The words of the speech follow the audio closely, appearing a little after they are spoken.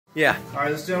Yeah.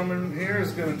 Alright, this gentleman here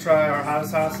is going to try our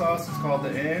hottest hot sauce. It's called the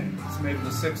Inn. It's made with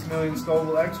a 6 million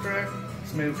Scoville extract.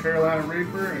 It's made with Carolina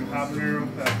Reaper and habanero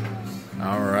peppers.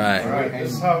 Alright. Alright,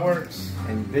 this is how it works.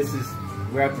 And this is,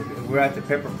 we're at the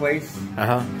Pepper Place.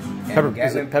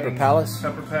 Is it Pepper Palace?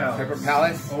 Pepper Palace. Pepper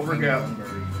Palace. Over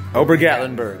Gatlinburg. Over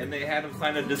Gatlinburg. And they had them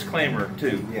sign a disclaimer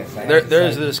too. Yes,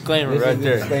 There's the disclaimer right is the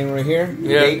there. disclaimer right here.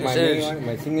 Yeah, Date, my it name says, on it,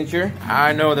 my signature.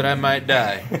 I know that I might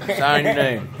die. Sign your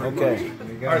name. Okay.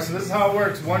 Alright, so this is how it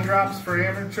works. 1 drops for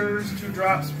amateurs, 2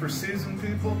 drops for seasoned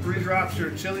people, 3 drops you're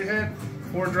a chili head,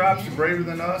 4 drops you're braver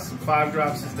than us, and 5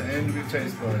 drops is the end of your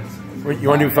taste buds. You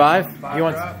want to do 5? 5 You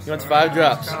want drops? 5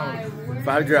 drops?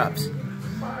 5 drops.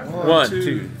 1,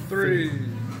 2, 3,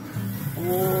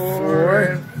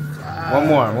 4. 1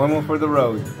 more for the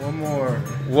road. 1 more.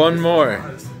 1 more.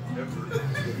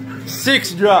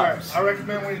 6 drops. I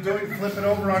recommend when you do it, you flip it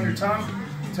over on your tongue.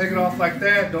 Take it off like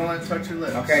that. Don't let it touch your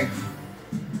lips. Okay.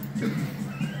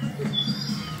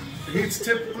 The heat's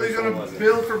typically going to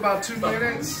build for about 2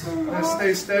 minutes and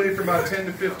stay steady for about 10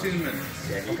 to 15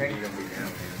 minutes. Okay.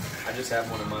 I just have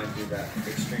one of mine do that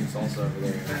extreme salsa over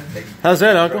there. How's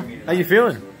that, Uncle? How you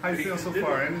feeling? How you feel so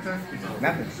far? Anything?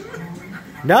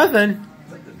 Nothing.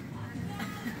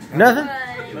 Nothing?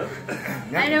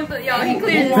 I know, but y'all, he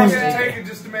cleared Who his wants to throat. take it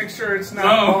just to make sure it's not?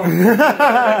 No.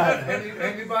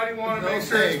 Anybody want to make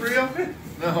sure it's real?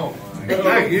 No.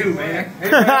 Not you, man.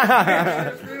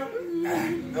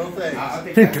 No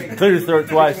thanks. Cleared his throat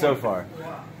twice so far.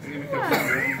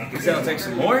 You said I'll take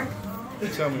some more?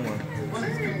 Tell me one.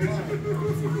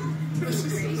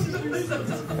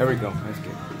 There we go. That's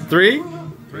good. 3?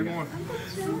 3 more.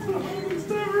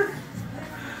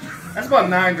 That's about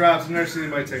 9 drops. I've never seen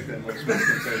anybody take that much. I'm just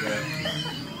gonna say that.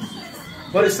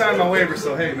 But it's signed my waiver,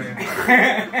 so hey,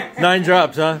 man. 9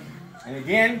 drops, huh? And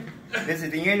again, this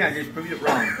is the end. I just proved it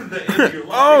wrong.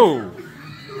 Oh!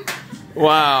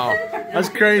 Wow. That's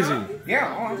crazy.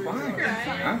 Yeah, oh, I'm fine.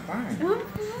 I'm fine.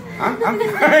 I'm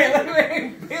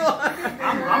fine.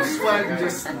 I'm sweating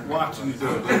just watching you do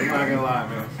it. I'm not gonna lie,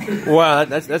 man. Wow,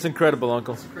 that's incredible,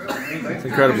 Uncle. That's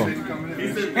incredible. He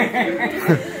said,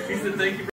 He said thank you.